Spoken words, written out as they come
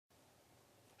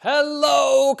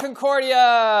Hello,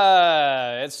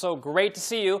 Concordia! It's so great to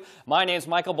see you. My name's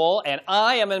Michael Bull, and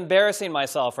I am embarrassing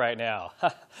myself right now.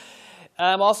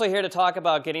 I'm also here to talk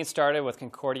about getting started with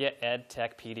Concordia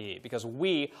EdTech PD, because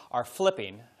we are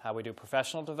flipping how we do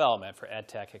professional development for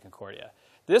EdTech at Concordia.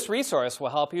 This resource will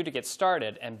help you to get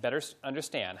started and better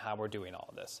understand how we're doing all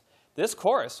of this. This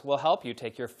course will help you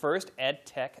take your first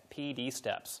EdTech PD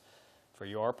steps for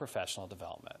your professional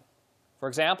development. For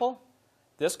example,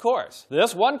 this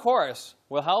one course,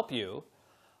 will help you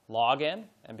log in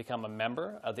and become a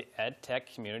member of the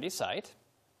EdTech community site,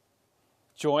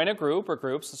 join a group or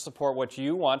groups to support what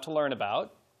you want to learn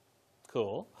about,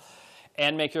 cool,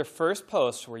 and make your first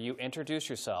post where you introduce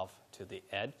yourself to the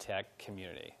EdTech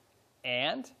community.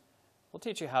 And we'll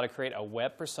teach you how to create a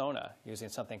web persona using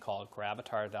something called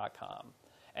Gravatar.com.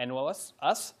 And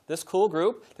us, this cool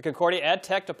group, the Concordia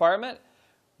EdTech department,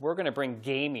 we're going to bring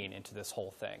gaming into this whole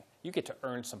thing. You get to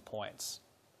earn some points.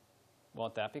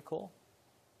 Won't that be cool?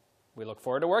 We look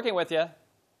forward to working with you.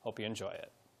 Hope you enjoy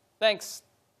it. Thanks.